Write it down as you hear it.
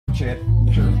say it.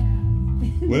 Sure.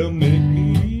 Well, make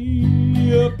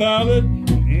me a pallet,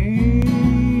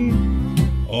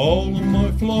 all on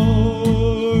my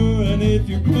floor, and if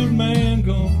your good man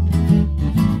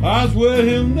comes, I swear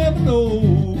he'll never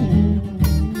know.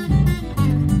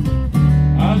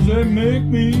 I say make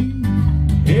me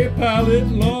a pallet,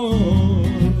 Lord,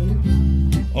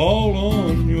 all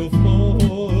on your floor,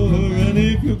 and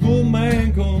if your good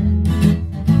man comes,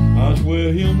 I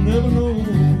swear he'll never know.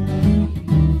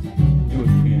 Do it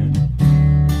again.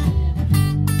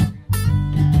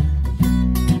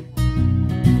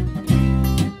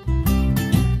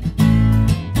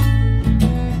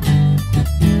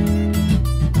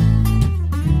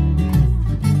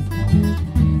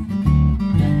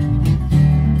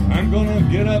 I'm gonna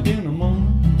get up in the morning,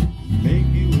 make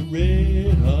you a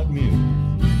red hot meal.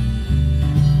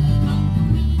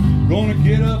 Gonna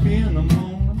get up in the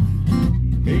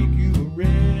morning, make you a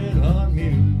red hot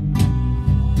meal,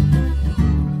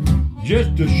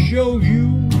 just to show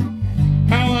you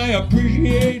how I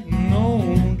appreciate all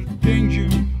the things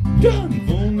you've done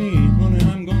for me, honey.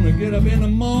 I'm gonna get up in the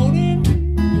morning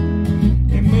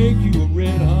and make you a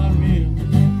red hot meal.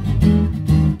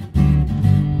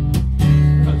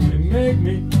 I say make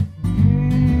me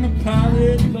a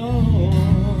pallet, Lord,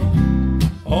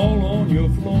 all on your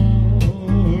floor,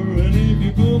 and if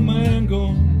your good man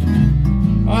goes,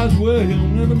 I swear he'll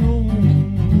never know.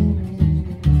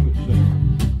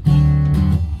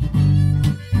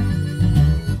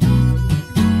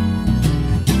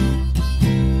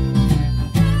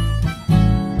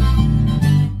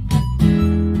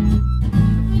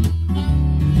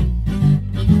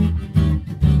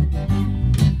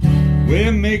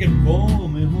 Well, make it for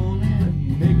me, honey,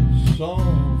 make it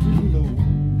soft and low.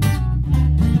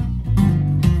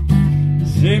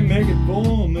 Say make it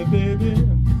for me, baby,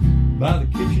 by the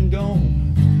kitchen door.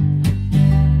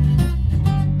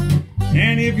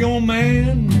 And if your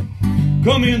man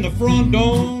come in the front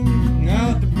door,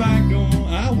 out the back door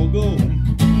I will go.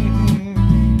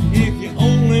 If you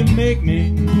only make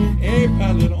me a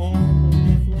pallet on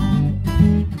the floor.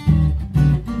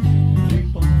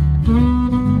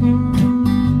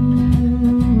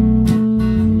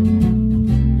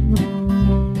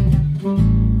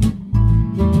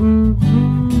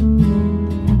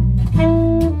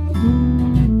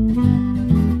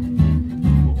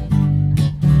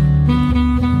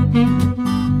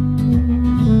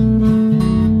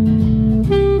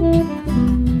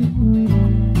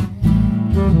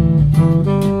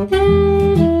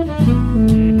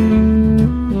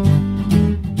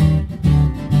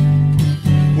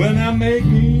 When I make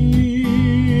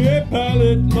me a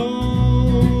pallet,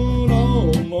 Lord,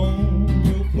 all on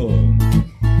your floor,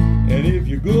 and if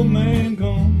your good man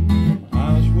comes,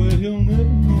 I swear he'll never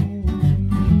know.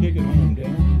 Take it home,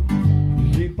 Dad.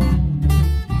 Sleep on.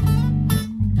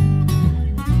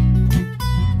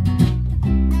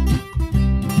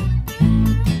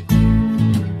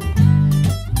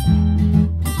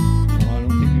 Oh, I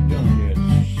don't think you're done yet.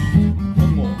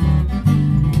 One more.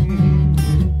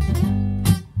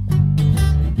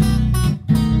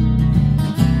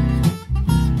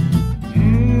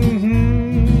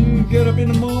 Get up in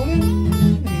the morning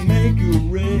and make you a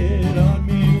red hot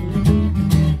meal.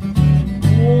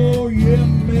 Oh yeah,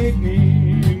 make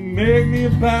me a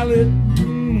pallet,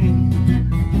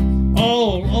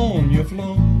 all on your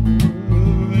floor.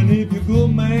 And if your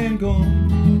good man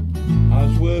comes,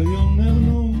 I swear he'll never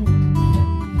know.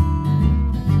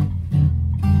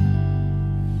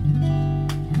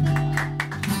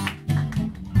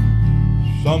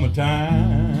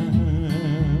 Summertime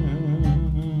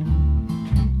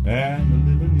and the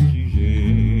living is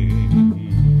easy.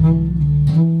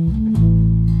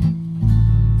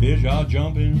 Fish are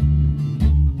jumping,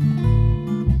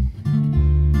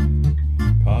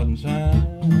 cotton sign.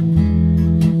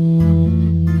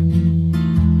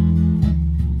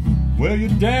 Well,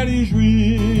 your daddy's rich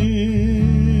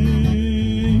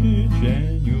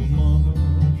and your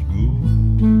mama's good.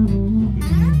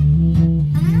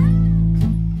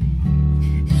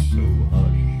 So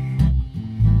hush,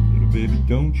 little baby,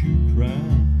 don't you cry,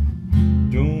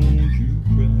 don't you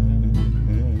cry.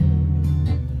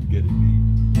 Get it, baby.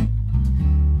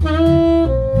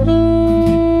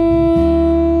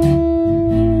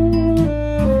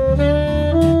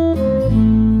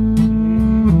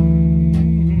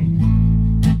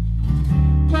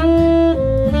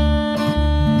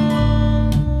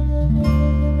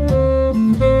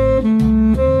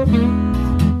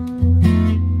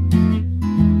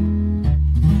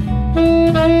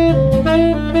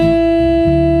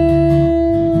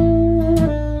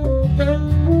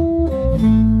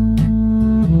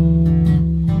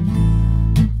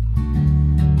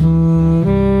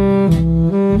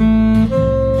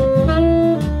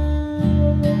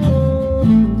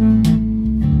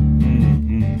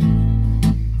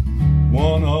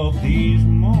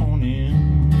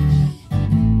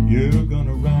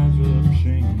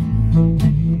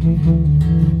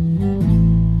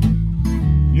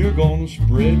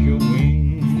 spread your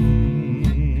wings,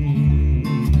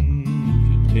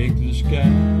 you take the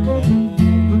sky.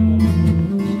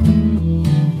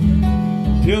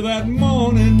 Till that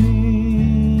morning,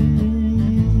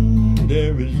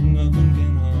 there is nothing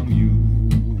can harm you.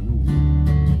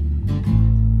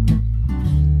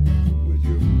 With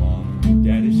your mom and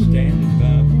daddy standing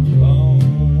by, oh,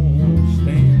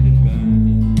 standing by.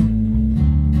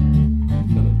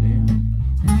 Tell it, Dan.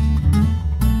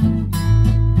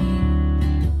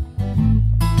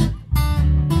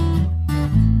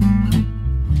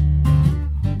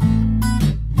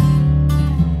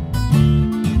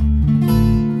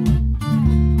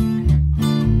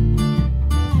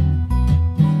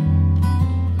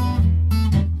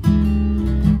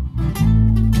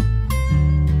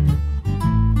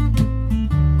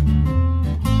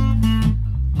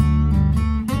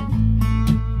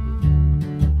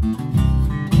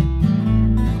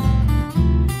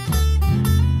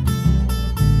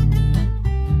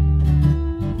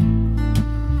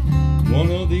 One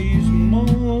of these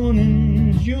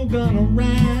mornings you're gonna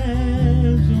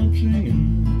rise up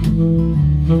singing.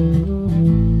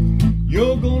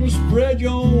 You're gonna spread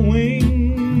your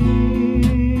wings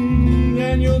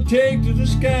and you'll take to the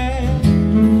sky.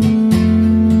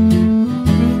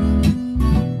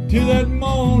 Till that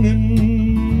morning,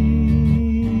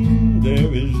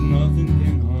 there is nothing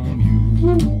can harm you.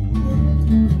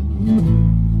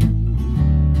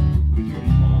 With your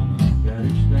mama and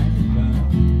daddy standing by.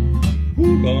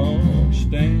 Long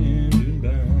standing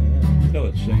by. Tell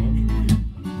it, sing it.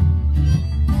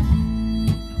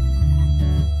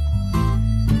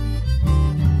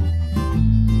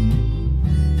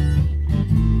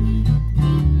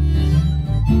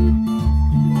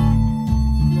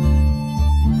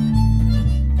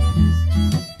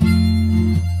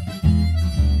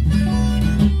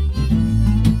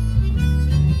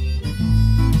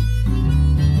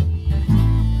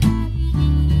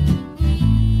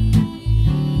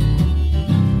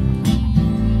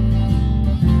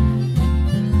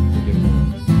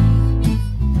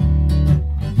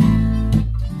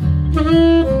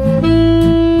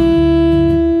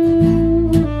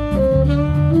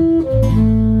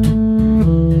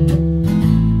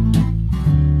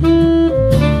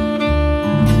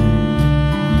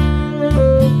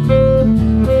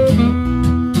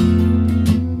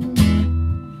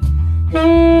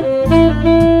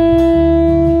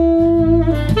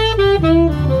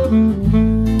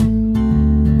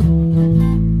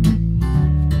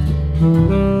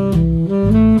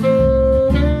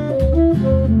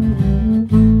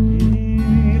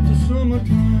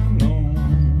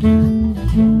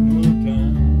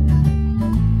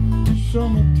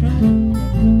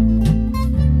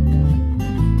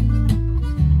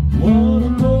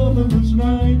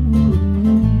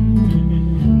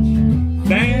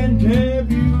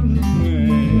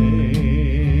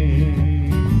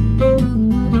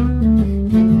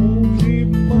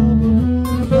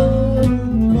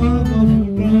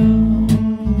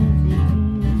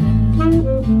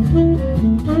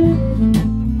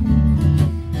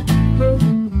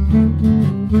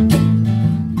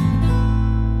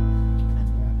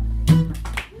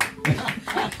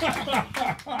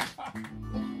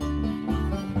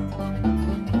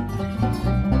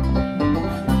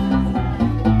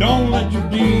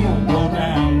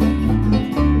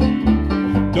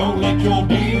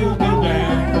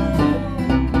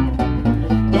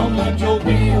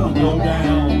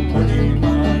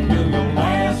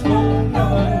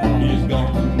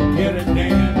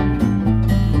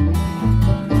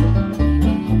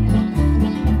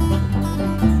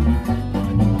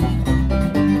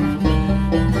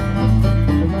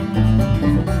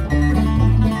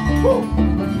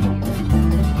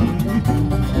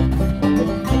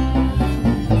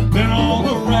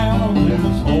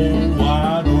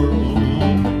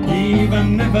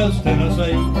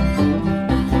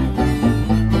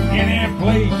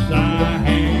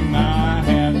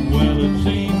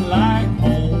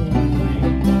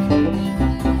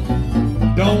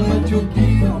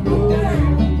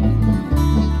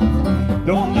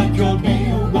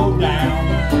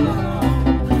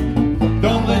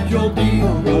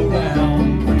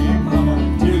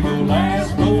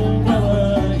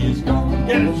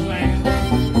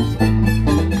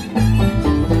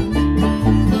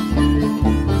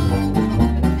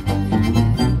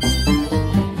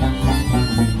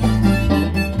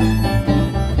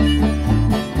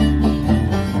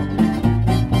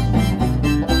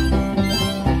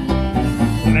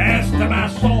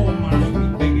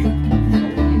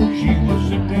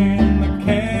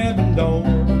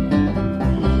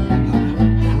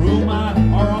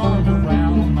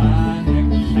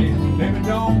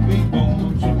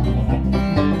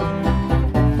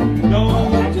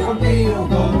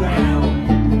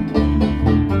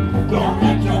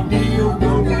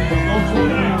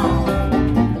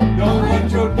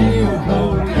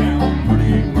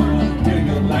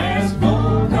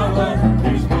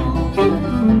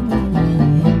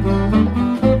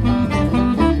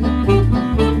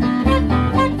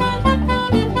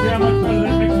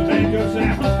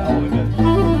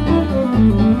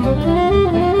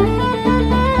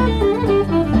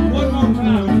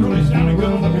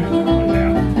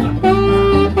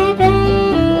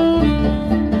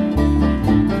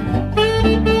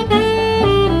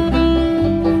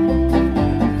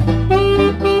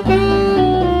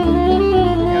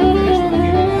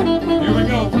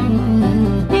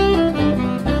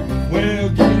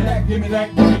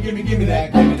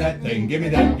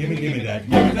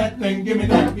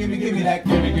 me that,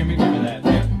 give me that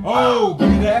thing. Oh, give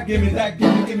me that, give me that,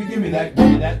 give me that,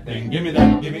 give me that thing. Give me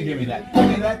that, give me that, give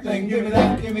me that thing. Give me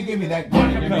that, give me that, give me that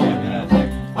thing.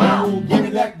 Oh, give me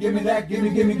that, give me that, give me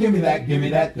that, give me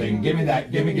that thing. Give me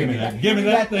that, give me that, give me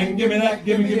that thing. Give me that,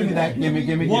 give me that,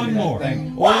 give me one more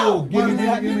thing. Oh, give me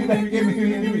that, give me that, give me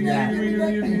that, give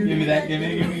me that, give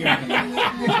me that.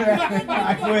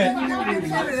 I quit.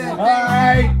 All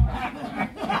right.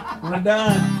 We're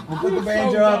done. We'll put the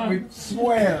banjo up. We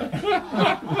swear.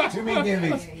 Too many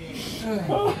gimmies.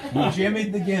 We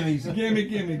jimmied the gimmies. Gimme.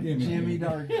 Jimmied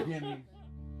our gimmies.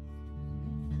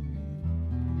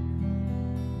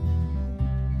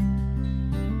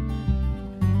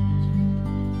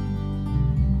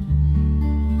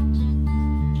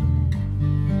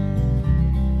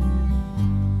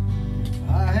 I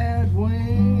had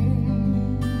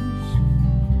wings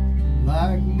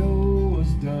like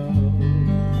Noah's dove.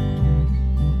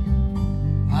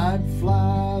 I'd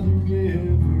fly the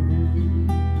river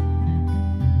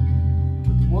to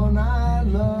the one I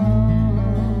love.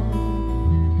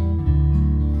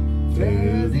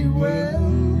 Fare thee well,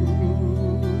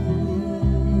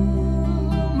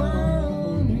 my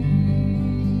honey.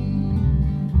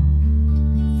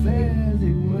 Fare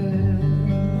thee well.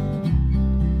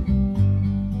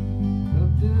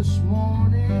 Up this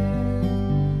morning,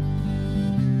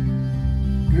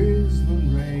 drizzling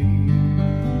rain.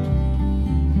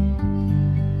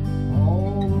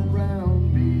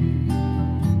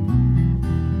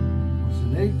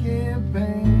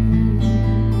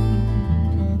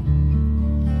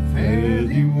 Fare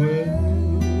thee well,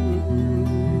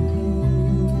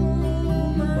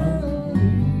 my honey.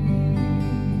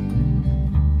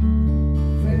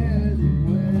 Fare thee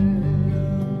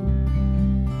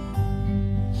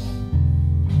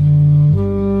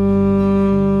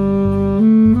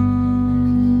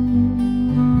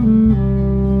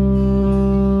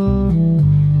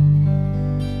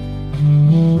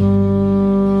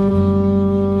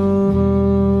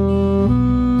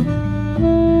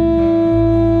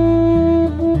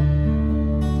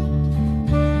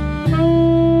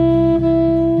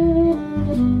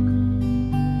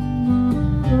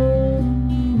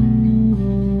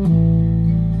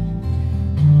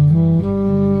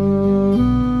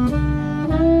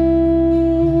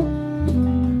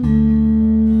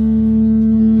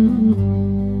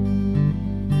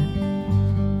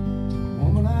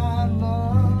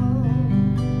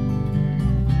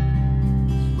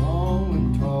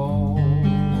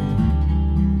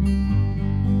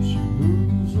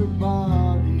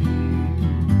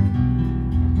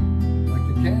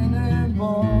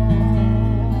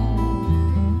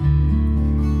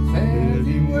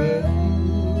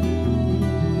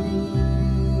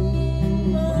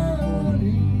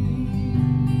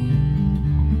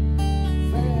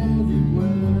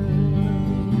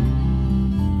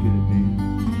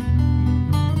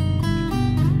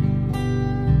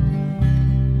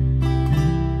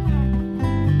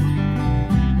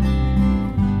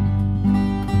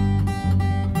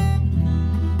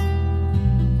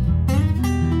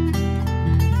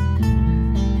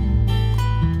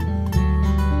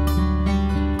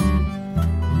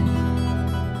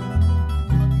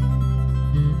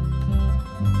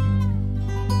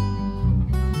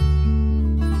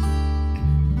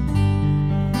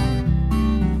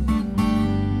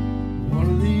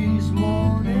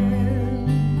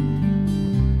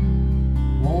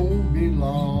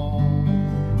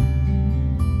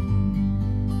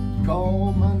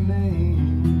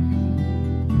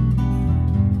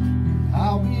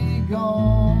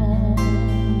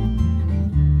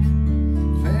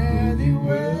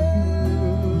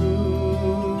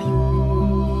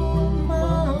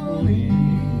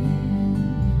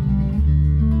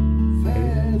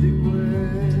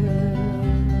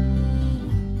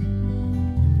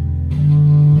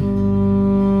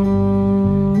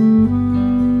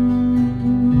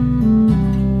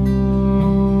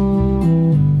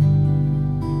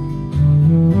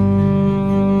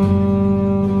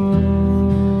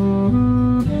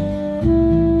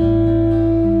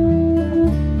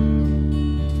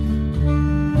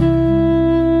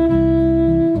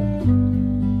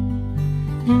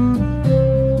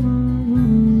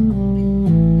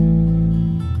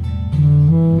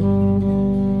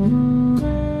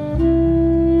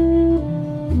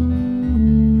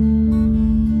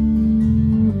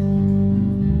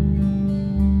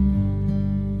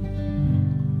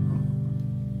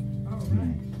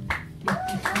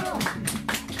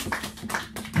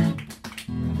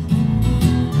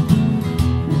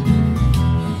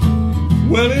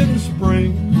Well, in the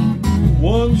spring,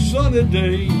 one sunny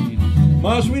day,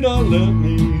 my sweetheart left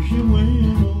me, she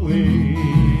went away.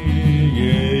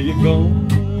 Yeah, you you're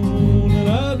gone and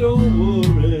I don't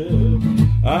worry.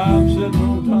 I'm sitting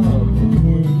on top of the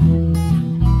world.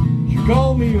 She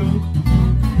called me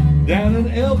up down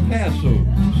in El Paso.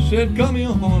 Said, come here,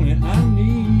 honey, I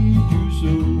need you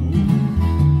so.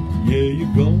 Yeah,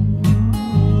 you're gone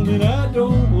and I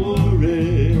don't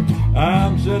worry.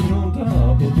 I'm sitting on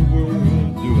top of the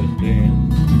world. Do it, Dan.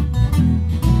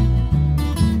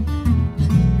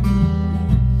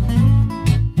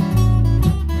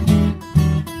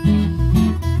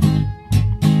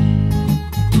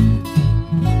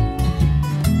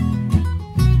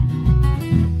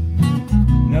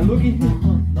 Now look at here,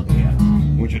 look at here.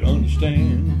 Want you to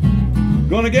understand.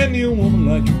 Gonna get me a woman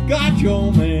like you got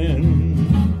your man.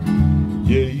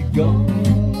 Yeah, you're gone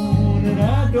and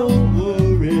I don't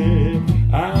worry.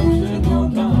 I'm sitting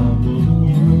on top of the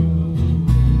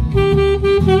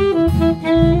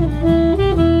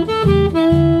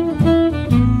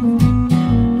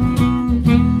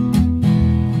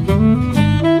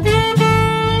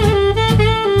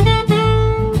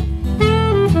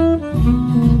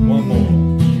one more.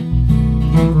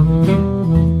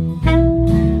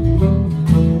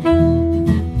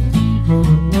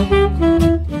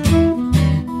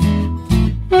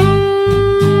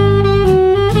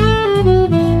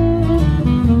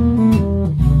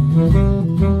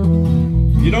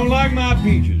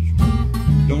 Peaches,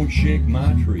 don't shake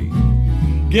my tree.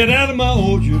 Get out of my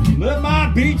orchard, let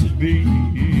my peaches be.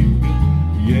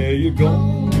 Yeah, you're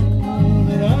gone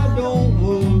and I don't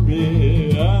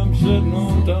worry. I'm sitting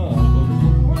on top of the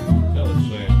world. Tell it,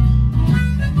 Sam.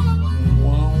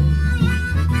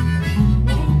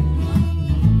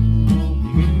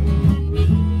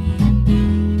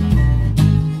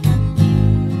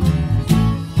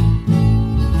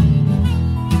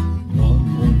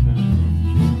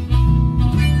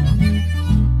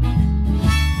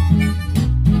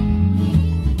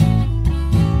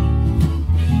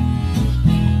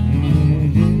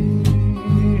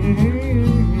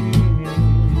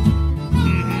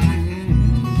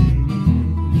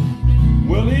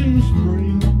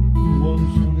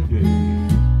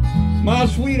 My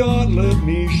sweetheart left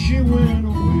me, she went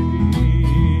away.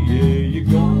 Yeah, you're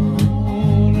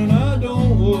gone and I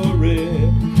don't worry.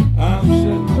 I'm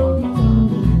sitting on top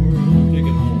of the world. Take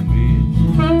it home, please.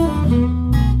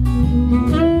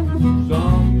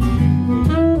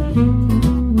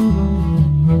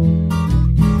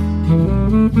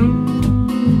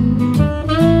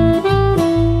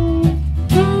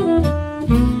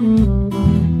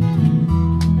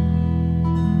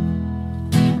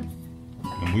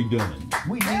 And we done it.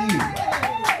 We did.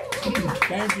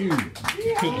 Thank you.